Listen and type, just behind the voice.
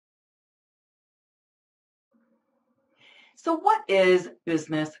So what is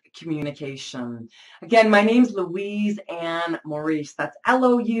business communication? Again, my name's Louise and Maurice. That's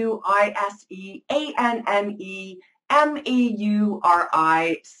Louiseannemeurice.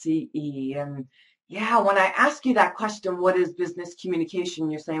 And yeah, when I ask you that question, what is business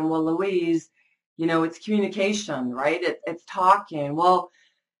communication? You're saying, well, Louise, it's communication, right? It's talking. Well,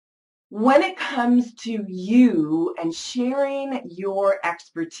 when it comes to you and sharing your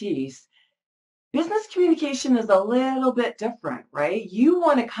expertise, business communication is a little bit different, right? You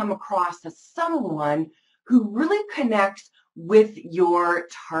want to come across as someone who really connects with your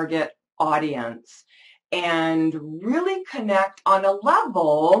target audience and really connect on a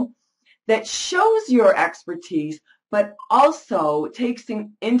level that shows your expertise, but also takes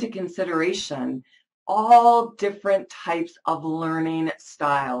into consideration all different types of learning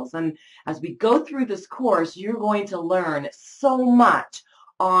styles. And as we go through this course, you're going to learn so much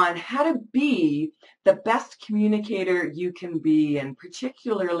on how to be the best communicator you can be, and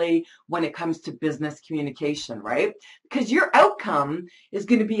particularly when it comes to business communication, right? Because your outcome is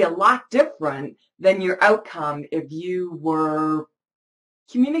going to be a lot different than your outcome if you were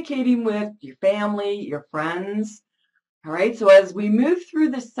communicating with your family, your friends. All right, so as we move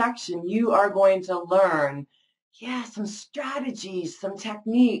through this section, you are going to learn, some strategies, some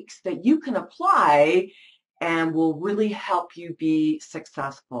techniques that you can apply and will really help you be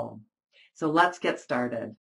successful. So let's get started.